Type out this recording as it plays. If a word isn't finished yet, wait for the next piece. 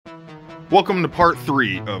Welcome to part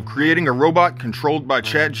 3 of creating a robot controlled by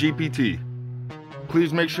ChatGPT.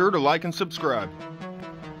 Please make sure to like and subscribe.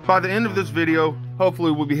 By the end of this video,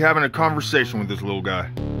 hopefully we'll be having a conversation with this little guy.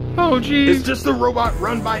 Oh geez. It's just a robot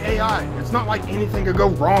run by AI. It's not like anything could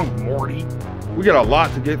go wrong, Morty. We got a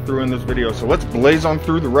lot to get through in this video, so let's blaze on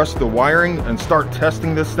through the rest of the wiring and start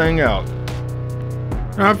testing this thing out.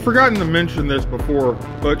 Now, I've forgotten to mention this before,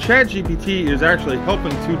 but ChatGPT is actually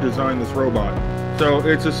helping to design this robot. So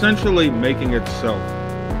it's essentially making itself.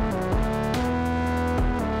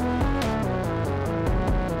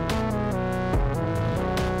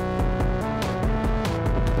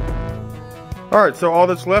 Alright, so all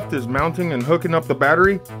that's left is mounting and hooking up the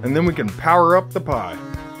battery, and then we can power up the Pi.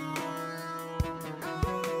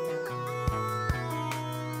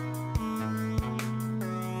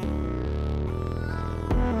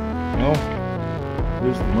 Well,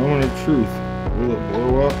 here's the moment of truth. Will it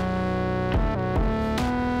blow up?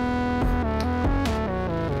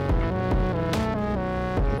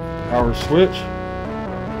 Power switch.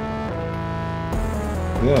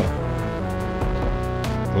 Yeah.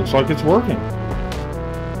 Looks like it's working.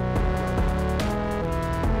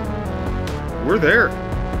 We're there.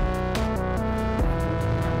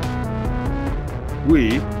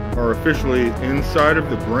 We are officially inside of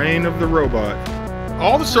the brain of the robot.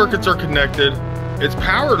 All the circuits are connected. It's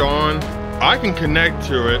powered on. I can connect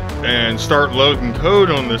to it and start loading code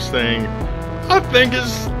on this thing. I think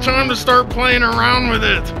it's time to start playing around with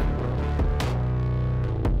it.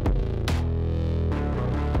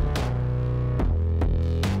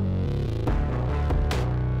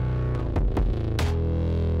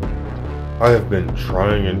 I have been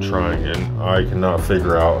trying and I cannot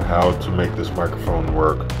figure out how to make this microphone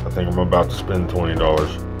work. I think I'm about to spend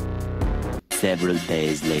 $20. Several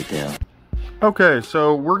days later. Okay,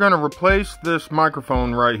 so we're going to replace this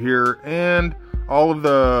microphone right here and all of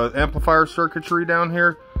the amplifier circuitry down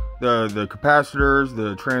here. The capacitors,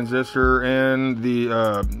 the transistor, and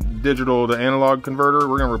the digital to analog converter.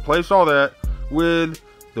 We're going to replace all that with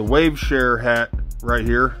the Waveshare hat right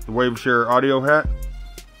here, the Waveshare audio hat.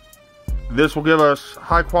 This will give us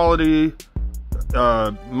high quality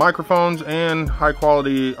microphones and high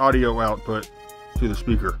quality audio output to the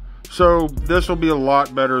speaker. So this will be a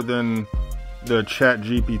lot better than the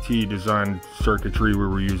ChatGPT designed circuitry we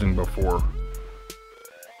were using before.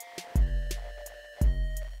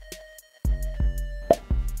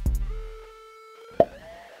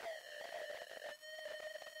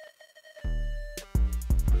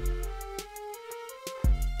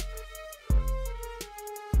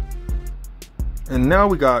 And now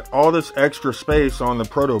we got all this extra space on the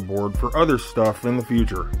proto board for other stuff in the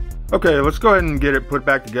future. Okay, let's go ahead and get it put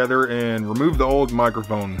back together and remove the old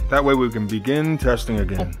microphone. That way we can begin testing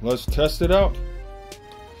again. Let's test it out.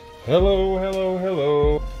 Hello, hello,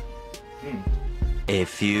 hello. A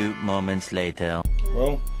few moments later.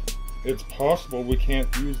 Well, it's possible we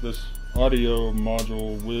can't use this audio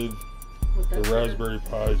module with the Raspberry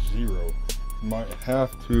Pi Zero. Might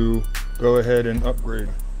have to go ahead and upgrade.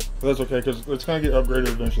 But that's okay, because it's going to get upgraded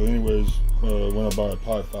eventually anyways when I buy a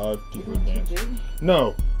Pi 5 Super Advanced.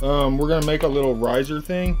 No, we're going to make a little riser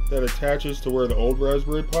thing that attaches to where the old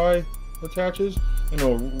Raspberry Pi attaches, and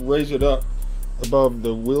it'll raise it up above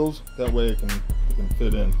the wheels. That way it can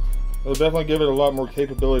fit in. It'll definitely give it a lot more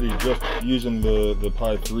capability just using the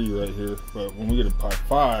Pi 3 right here. But when we get a Pi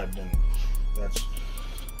 5, then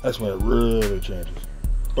that's when it really changes.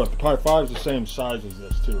 But the Pi 5 is the same size as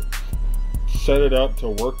this too. Set it up to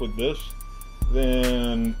work with this,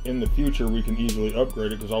 then in the future we can easily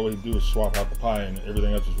upgrade it, because all we do is swap out the Pi and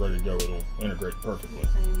everything else is ready to go. It'll integrate perfectly.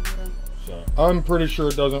 So I'm pretty sure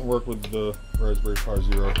it doesn't work with the Raspberry Pi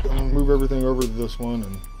Zero. I'm gonna move everything over to this one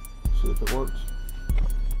and see if it works.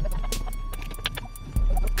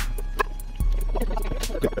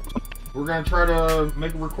 We're gonna try to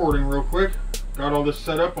make a recording real quick. Got all this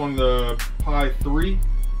set up on the Pi 3,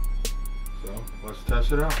 so let's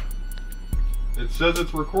test it out. It says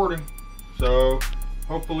it's recording, so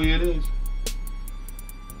hopefully it is.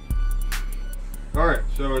 Alright,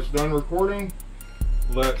 so it's done recording.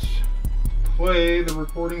 Let's play the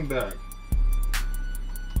recording back.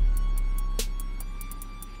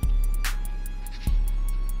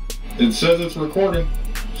 It says it's recording,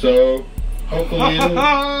 so hopefully it is.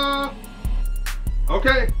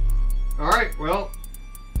 Okay, alright, well,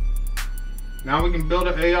 now we can build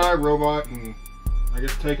an AI robot and I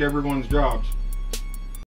guess take everyone's jobs.